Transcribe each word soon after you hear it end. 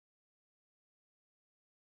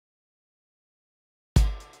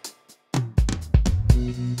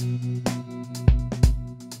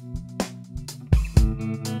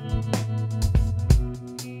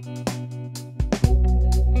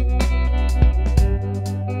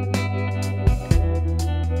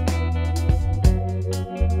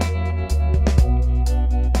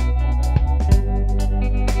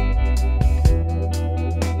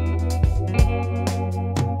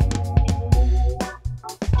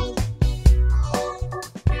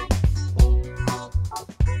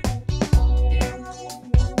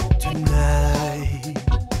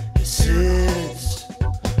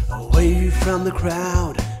the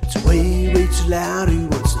crowd. It's way, way too loud. He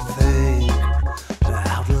wants to think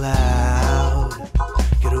out loud.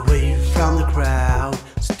 Get away from the crowd,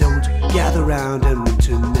 so don't gather round him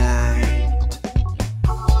tonight.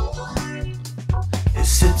 He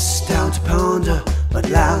sits down to ponder, but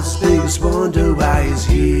life's biggest wonder, why he's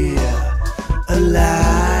here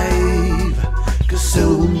alive. Cause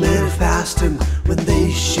so many fast him when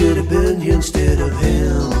they should have been here instead of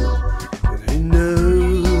him. And he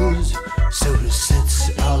knows, so he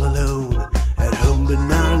sits all alone at home, but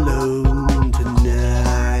not alone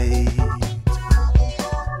tonight.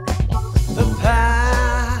 The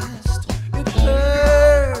past, it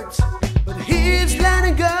hurts, but he's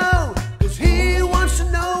letting go, cause he wants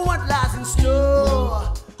to know what lies in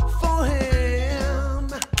store for him.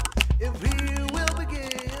 If he will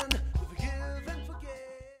begin to forgive and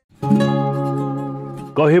forget.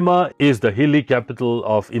 Kohima is the hilly capital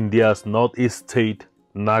of India's northeast state,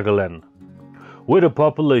 Nagaland. With a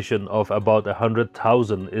population of about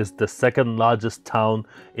 100,000, is the second largest town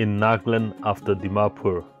in Nagaland after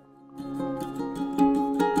Dimapur.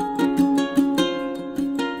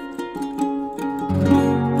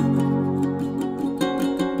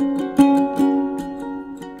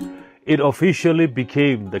 It officially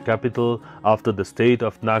became the capital after the state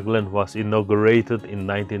of Nagaland was inaugurated in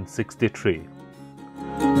 1963.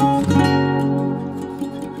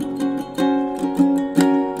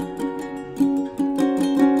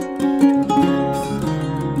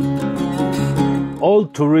 All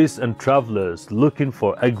tourists and travelers looking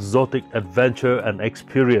for exotic adventure and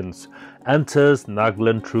experience enters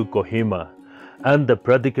Nagaland through Kohima, and the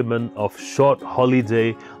predicament of short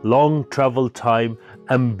holiday, long travel time,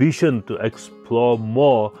 ambition to explore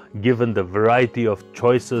more given the variety of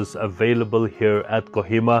choices available here at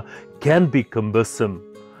Kohima can be cumbersome.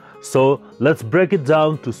 So let's break it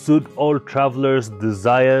down to suit all travelers'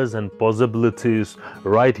 desires and possibilities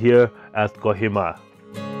right here at Kohima.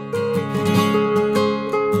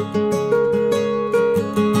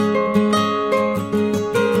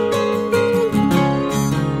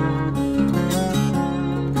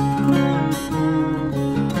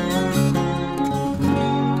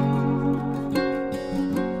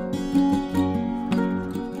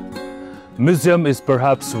 Museum is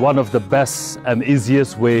perhaps one of the best and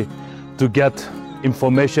easiest way to get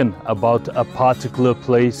information about a particular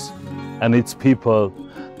place and its people,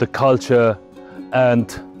 the culture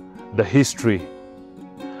and the history.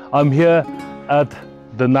 I'm here at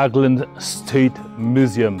the Nagaland State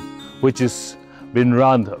Museum, which is been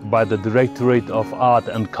run by the Directorate of Art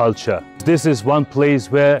and Culture. This is one place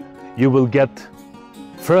where you will get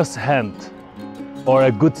first-hand or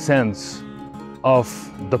a good sense of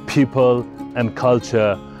the people and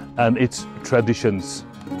culture and its traditions,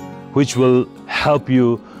 which will help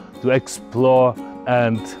you to explore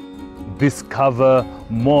and discover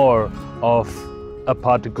more of a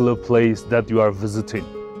particular place that you are visiting.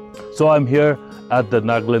 So I'm here at the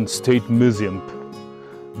Nagaland State Museum.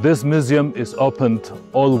 This museum is opened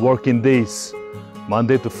all working days,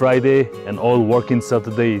 Monday to Friday, and all working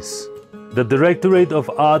Saturdays. The Directorate of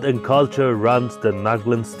Art and Culture runs the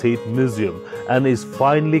Nagaland State Museum and is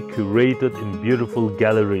finely curated in beautiful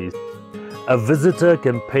galleries. A visitor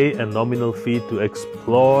can pay a nominal fee to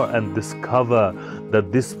explore and discover the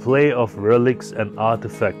display of relics and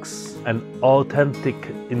artifacts, an authentic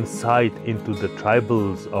insight into the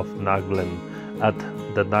tribals of Nagaland at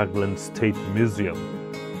the Nagaland State Museum.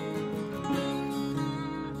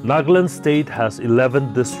 Nagaland State has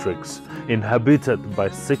 11 districts inhabited by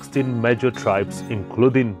 16 major tribes,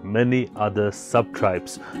 including many other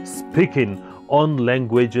sub-tribes speaking own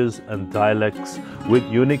languages and dialects with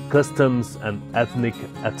unique customs and ethnic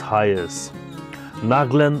attires.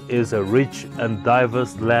 Nagaland is a rich and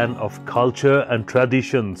diverse land of culture and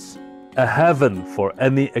traditions, a haven for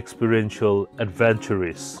any experiential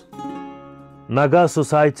adventurist. Naga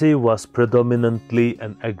society was predominantly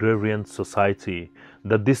an agrarian society.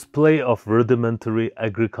 The display of rudimentary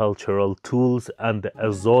agricultural tools and the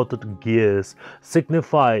assorted gears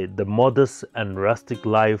signify the modest and rustic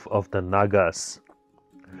life of the Nagas.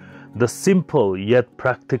 The simple yet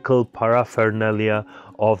practical paraphernalia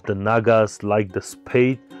of the Nagas, like the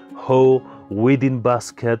spade, hoe, weeding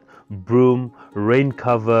basket, broom, rain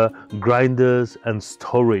cover, grinders and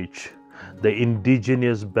storage, the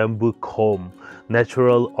indigenous bamboo comb,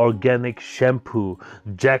 natural organic shampoo,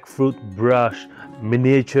 jackfruit brush,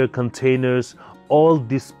 miniature containers, all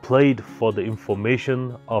displayed for the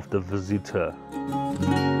information of the visitor.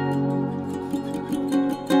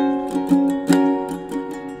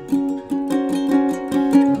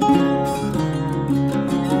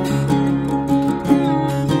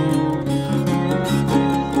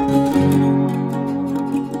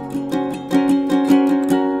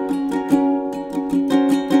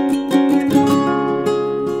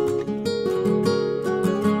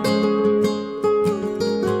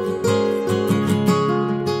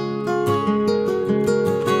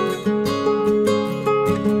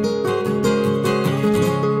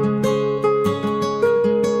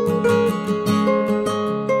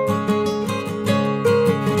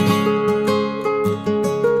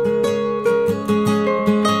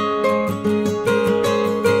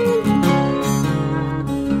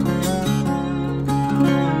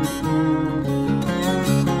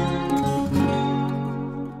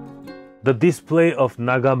 The display of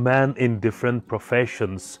Naga men in different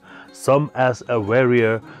professions, some as a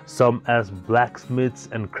warrior, some as blacksmiths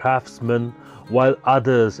and craftsmen, while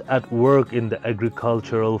others at work in the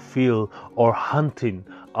agricultural field or hunting,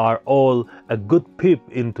 are all a good peep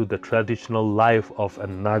into the traditional life of a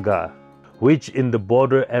Naga, which in the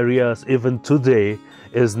border areas even today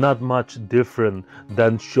is not much different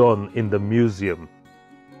than shown in the museum.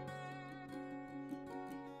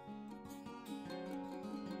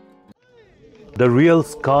 The real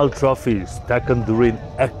skull trophies taken during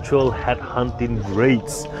actual headhunting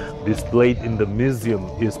raids displayed in the museum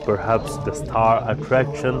is perhaps the star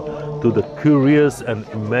attraction to the curious and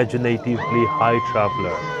imaginatively high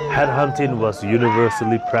traveler. Headhunting was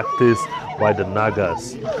universally practiced by the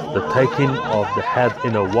Nagas. The taking of the head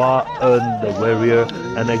in a war earned the warrior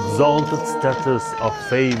an exalted status of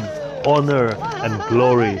fame, honor and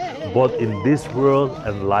glory both in this world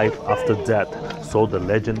and life after death, so the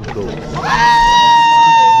legend goes.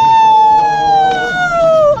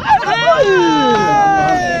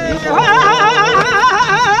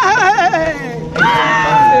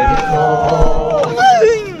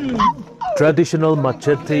 Traditional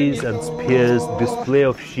machetes and spears, display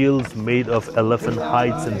of shields made of elephant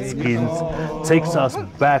hides and skins takes us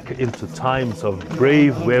back into times of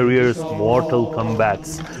brave warriors' mortal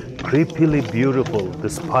combats, creepily beautiful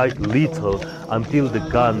despite lethal until the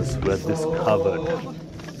guns were discovered.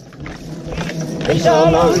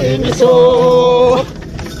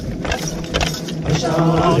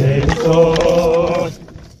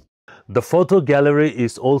 The photo gallery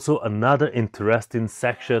is also another interesting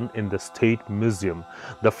section in the State Museum.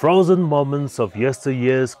 The frozen moments of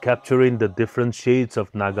yesteryears capturing the different shades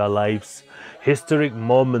of Naga lives, historic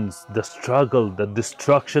moments, the struggle, the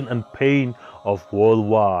destruction and pain of World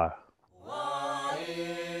War.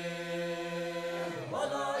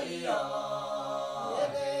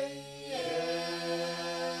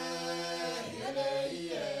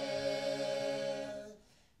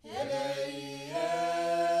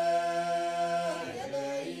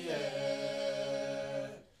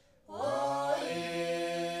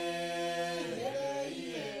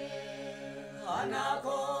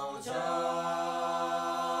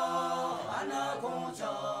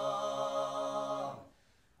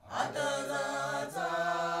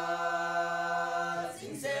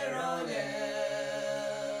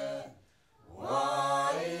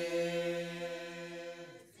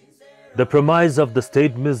 The premise of the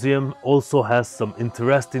State Museum also has some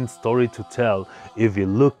interesting story to tell if you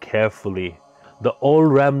look carefully. The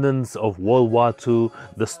old remnants of World War II,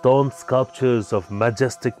 the stone sculptures of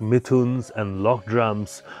majestic mituns and LAKH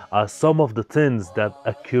drums are some of the things that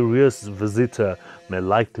a curious visitor may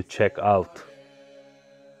like to check out.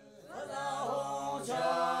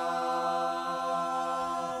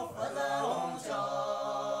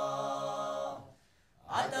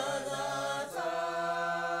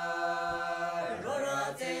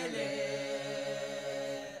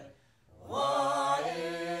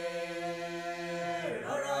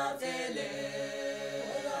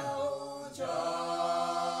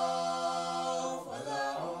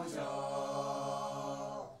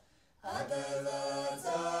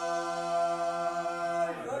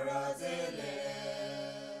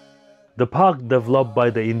 The park developed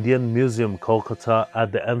by the Indian Museum, Kolkata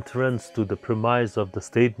at the entrance to the premise of the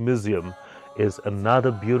State Museum is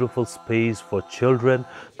another beautiful space for children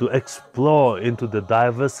to explore into the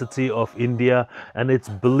diversity of India and its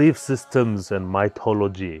belief systems and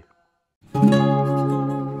mythology.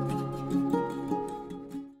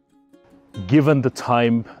 Given the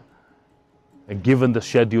time and given the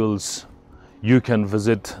schedules, you can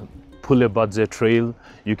visit Pulebadze Trail,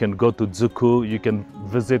 you can go to Zuku, you can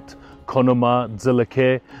visit Kohima,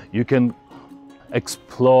 LAKH, you can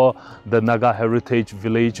explore the Naga Heritage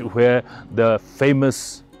Village where the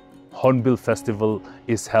famous Hornbill Festival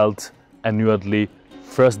is held annually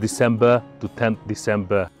 1st December to 10th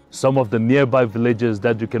December. Some of the nearby villages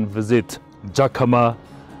that you can visit, Jakama,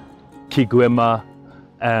 KEWHIRA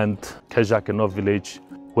and Kejakeno village,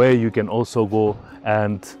 where you can also go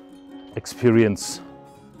and experience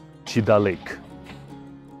Chida Lake.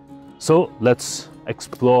 So let's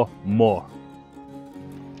explore more.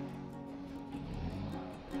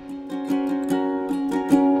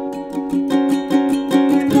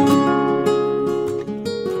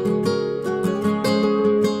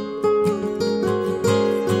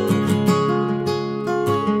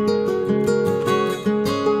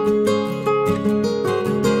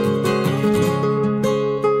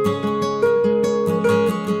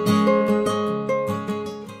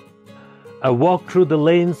 A walk through the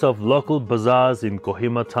lanes of local bazaars in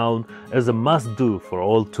Kohima town is a must-do for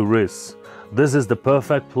all tourists. This is the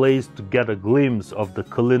perfect place to get a glimpse of the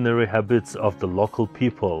culinary habits of the local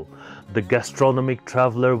people. The gastronomic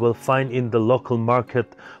traveler will find in the local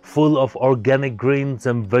market full of organic grains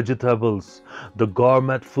and vegetables. The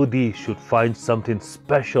gourmet foodie should find something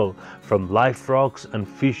special from live frogs and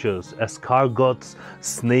fishes, escargots,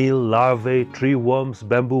 snail larvae, tree worms,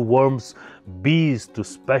 bamboo worms, bees to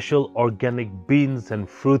special organic beans and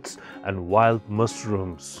fruits and wild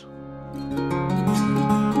mushrooms.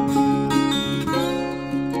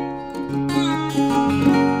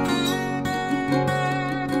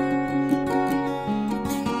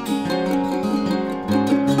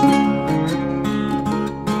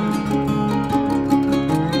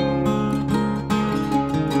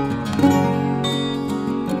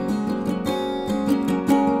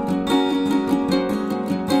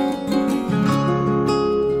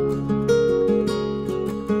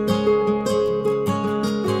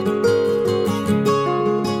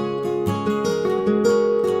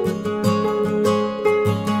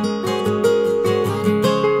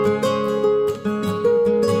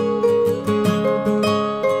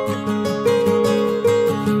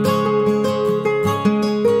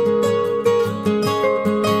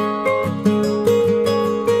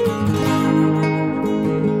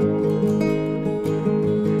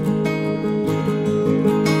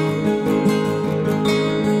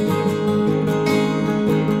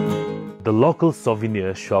 The local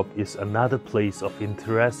souvenir shop is another place of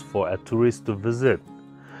interest for a tourist to visit.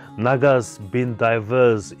 Nagas, being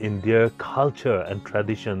diverse in their culture and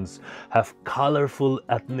traditions, have colorful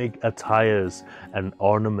ethnic attires and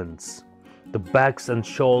ornaments. The bags and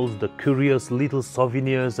shawls, the curious little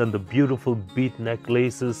souvenirs and the beautiful bead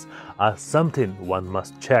necklaces are something one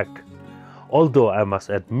must check. Although I must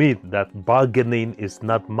admit that bargaining is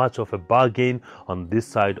not much of a bargain on this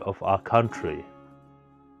side of our country.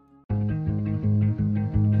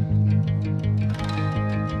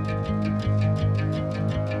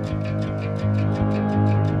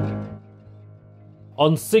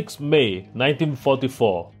 On 6 May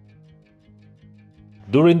 1944,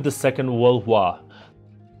 during the Second World War,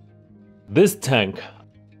 this tank,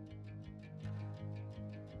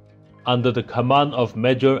 under the command of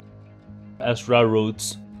Major Ezra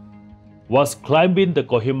Rhodes, was climbing the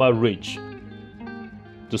Kohima Ridge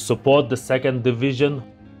to support the 2nd Division,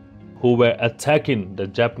 who were attacking the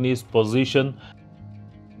Japanese position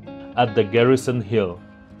at the Garrison Hill.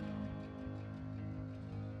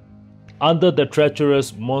 Under the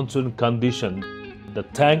treacherous monsoon condition, the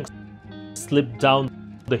tank slipped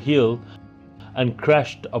down the hill and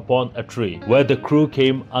crashed upon a tree, where the crew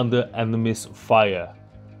came under enemy's fire.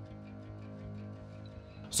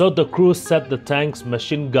 So the crew set the tank's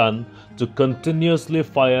machine gun to continuously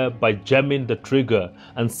fire by jamming the trigger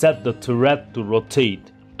and set the turret to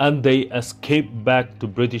rotate, and they escaped back to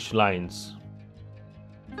British lines.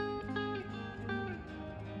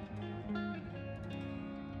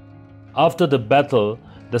 After the battle,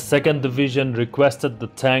 the 2nd Division requested the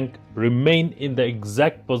tank remain in the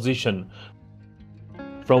exact position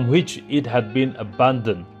from which it had been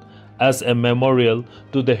abandoned, as a memorial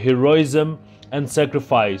to the heroism and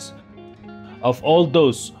sacrifice of all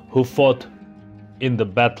those who fought in the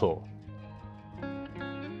battle.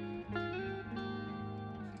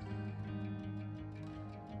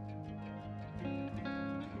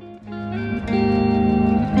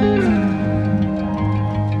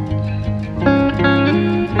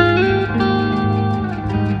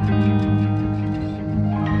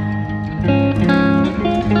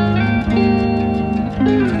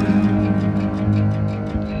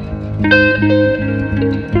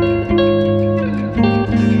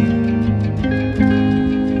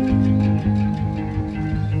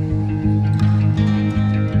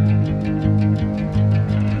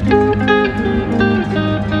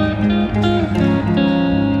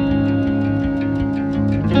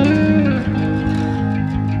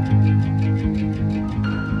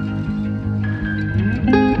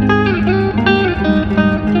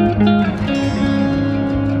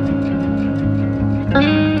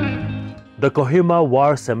 The Kohima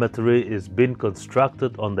War Cemetery is being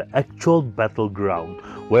constructed on the actual battleground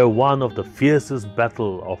where one of the fiercest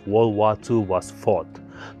battles of World War II was fought.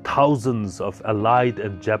 Thousands of Allied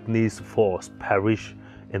and Japanese force perished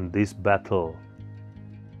in this battle.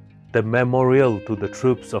 The memorial to the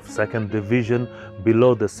troops of 2nd Division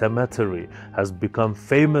below the cemetery has become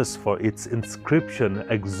famous for its inscription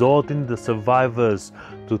exhorting the survivors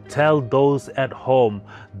to tell those at home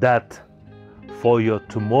that for your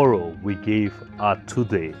tomorrow we gave our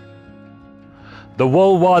today. The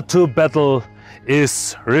World War II battle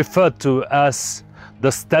is referred to as the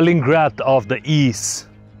Stalingrad of the East.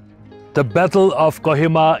 The Battle of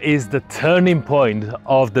Kohima is the turning point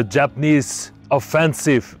of the Japanese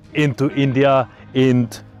offensive into India in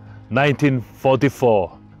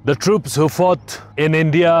 1944. The troops who fought in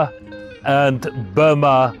India and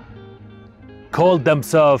Burma called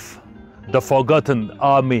themselves the Forgotten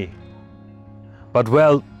Army. But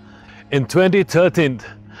well, in 2013,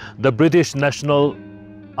 the British National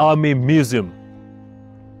Army Museum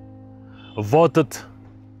voted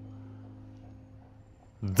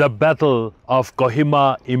the Battle of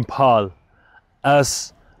Kohima Impal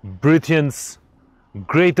as Britain's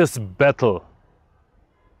greatest battle.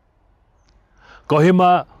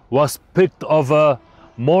 Kohima was picked over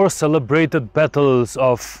more celebrated battles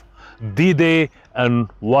of D-Day and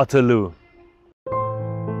Waterloo.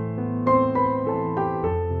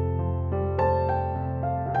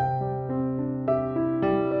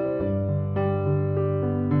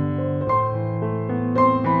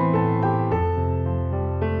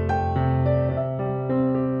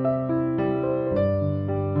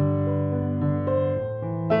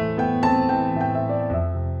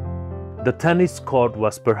 The tennis court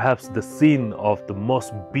was perhaps the scene of the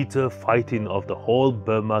most bitter fighting of the whole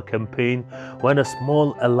Burma campaign, when a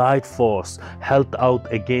small Allied force held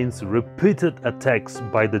out against repeated attacks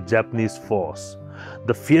by the Japanese force.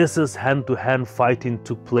 The fiercest hand-to-hand fighting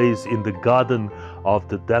took place in the garden of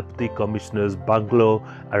the Deputy Commissioner's bungalow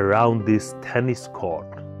around this tennis court.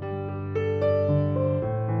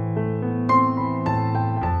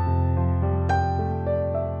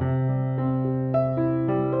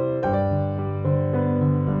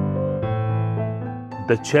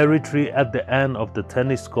 The cherry tree at the end of the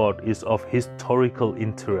tennis court is of historical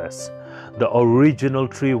interest. The original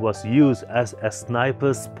tree was used as a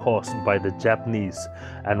sniper's post by the Japanese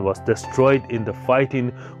and was destroyed in the fighting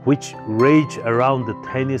which raged around the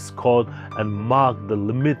tennis court and marked the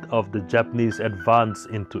limit of the Japanese advance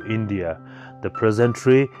into India. The present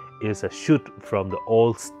tree is a shoot from the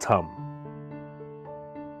old stump.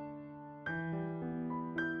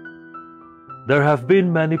 There have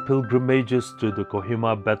been many pilgrimages to the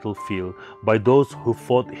Kohima battlefield by those who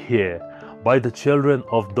fought here, by the children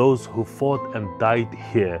of those who fought and died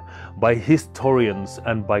here, by historians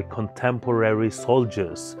and by contemporary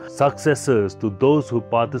soldiers, successors to those who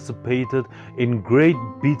participated in Great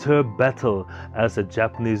Bitter Battle, as a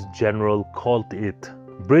Japanese general called it.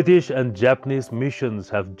 British and Japanese missions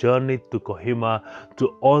have journeyed to Kohima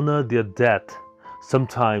to honor their dead.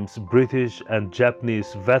 Sometimes British and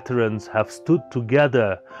Japanese veterans have stood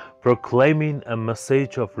together, proclaiming a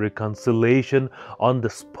message of reconciliation on the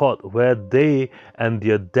spot where they and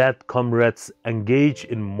their dead comrades engaged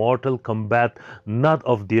in mortal combat not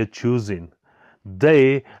of their choosing.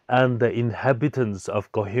 They and the inhabitants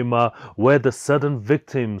of Kohima were the sudden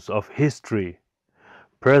victims of history.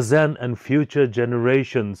 Present and future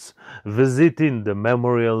generations visiting the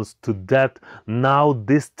memorials to that now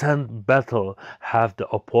distant battle have the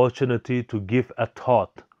opportunity to give a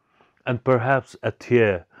thought, and perhaps a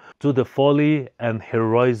tear, to the folly and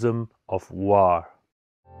heroism of war.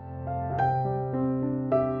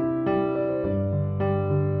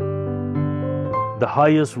 The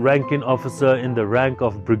highest ranking officer in the rank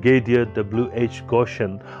of Brigadier W.H.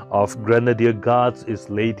 Goshen of Grenadier Guards is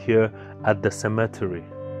laid here at the cemetery.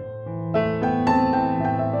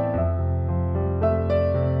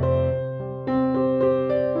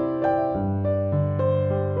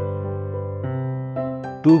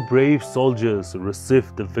 Two brave soldiers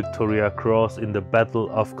received the Victoria Cross in the Battle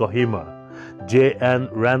of Kohima. J.N.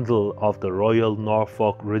 Randall of the Royal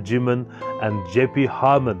Norfolk Regiment and J.P.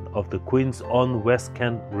 Harmon of the Queen's Own West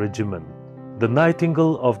Kent Regiment. The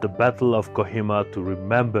Nightingale of the Battle of Kohima to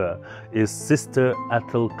remember is Sister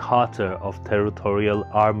Ethel Carter of Territorial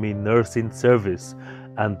Army Nursing Service,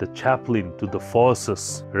 and the chaplain to the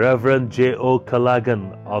forces, Reverend J.O.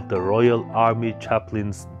 Callaghan of the Royal Army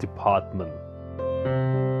Chaplains Department.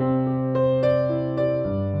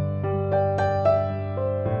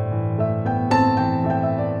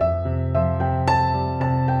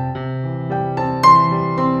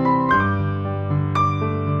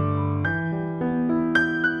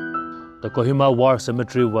 The Kohima War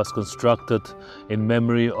Cemetery was constructed in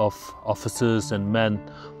memory of officers and men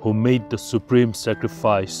who made the supreme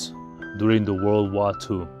sacrifice during the World War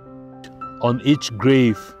II. On each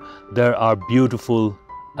grave, there are beautiful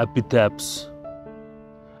epitaphs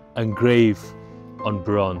engraved on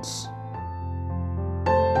bronze.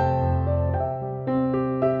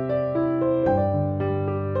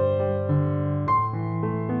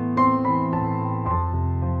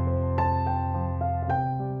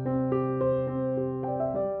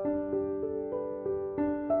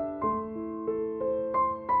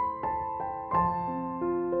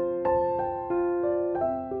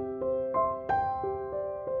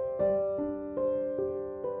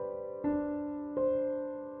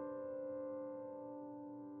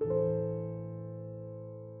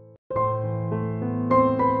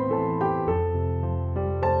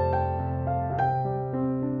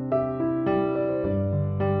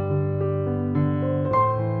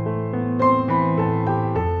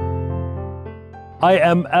 I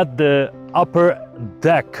am at the upper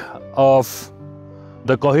deck of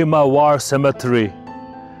the Kohima War Cemetery,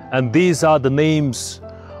 and these are the names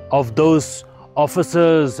of those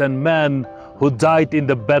officers and men who died in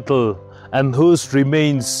the battle and whose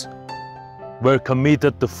remains were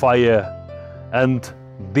committed to fire. And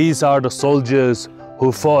these are the soldiers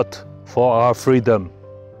who fought for our freedom.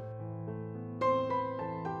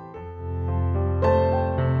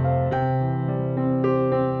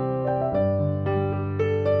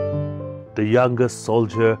 The youngest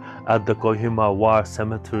soldier at the Kohima War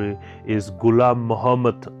Cemetery is Ghulam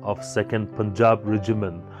Muhammad of 2nd Punjab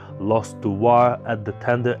Regiment, lost to war at the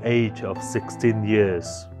tender age of 16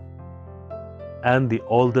 years. And the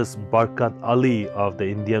oldest Barkat Ali of the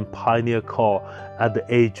Indian Pioneer Corps at the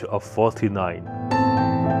age of 49.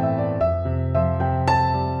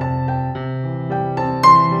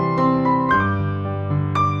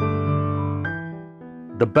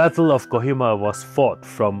 The Battle of Kohima was fought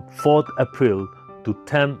from 4th April to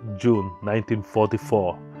 10th June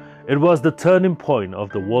 1944. It was the turning point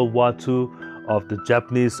of the World War II of the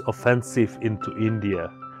Japanese offensive into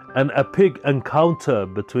India, an epic encounter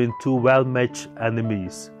between two well-matched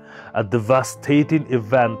enemies, a devastating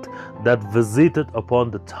event that visited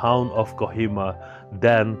upon the town of Kohima,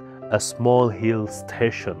 then a small hill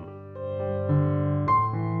station.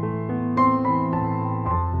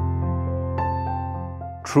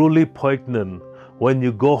 Truly poignant. When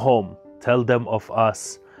you go home, tell them of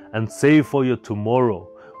us and save for your tomorrow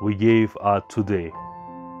we gave our today.